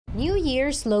New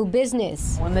Year slow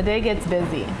business. When the day gets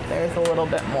busy, there's a little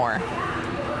bit more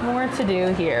to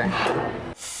do here.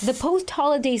 The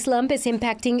post-holiday slump is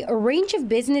impacting a range of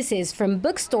businesses from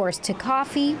bookstores to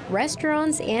coffee,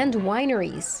 restaurants, and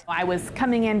wineries. I was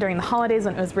coming in during the holidays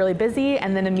when it was really busy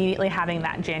and then immediately having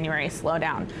that January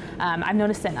slowdown. I've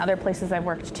noticed it in other places I've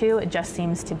worked too. It just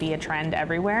seems to be a trend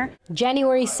everywhere.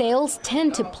 January sales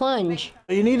tend to plunge.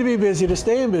 You need to be busy to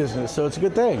stay in business, so it's a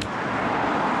good thing.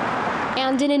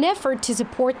 And in an effort to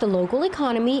support the local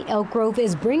economy, Elk Grove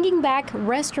is bringing back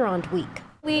Restaurant Week.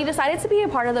 We decided to be a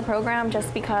part of the program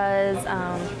just because,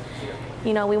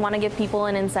 we want to give people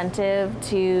an incentive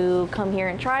to come here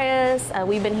and try us.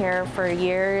 We've been here for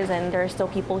years, and there are still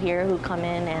people here who come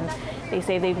in and they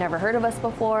say they've never heard of us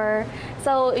before.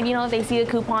 So, if they see a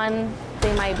coupon,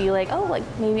 they might be like, oh,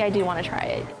 maybe I do want to try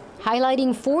it.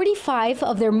 Highlighting 45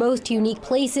 of their most unique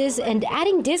places and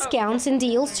adding discounts and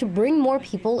deals to bring more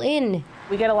people in.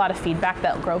 We get a lot of feedback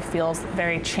that Grove feels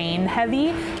very chain heavy,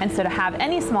 and so to have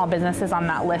any small businesses on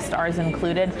that list, ours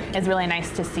included, is really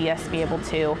nice to see us be able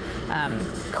to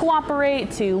cooperate,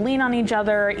 to lean on each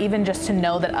other, even just to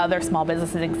know that other small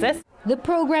businesses exist. The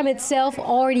program itself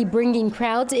already bringing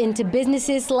crowds into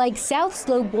businesses like South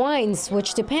Slope Wines,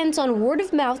 which depends on word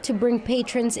of mouth to bring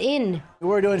patrons in.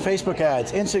 We're doing Facebook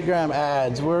ads, Instagram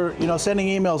ads, we're sending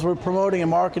emails, we're promoting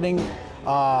and marketing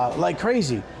like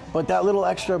crazy. But that little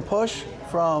extra push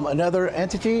from another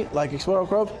entity like Elk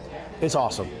Grove, it's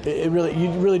awesome. You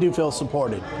really do feel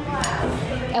supported.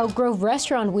 Elk Grove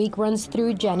Restaurant Week runs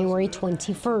through January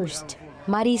 21st.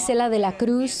 Marisela de la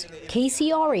Cruz,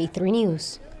 KCRA 3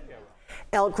 News.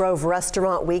 Elk Grove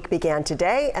Restaurant Week began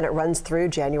today and it runs through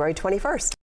January 21st.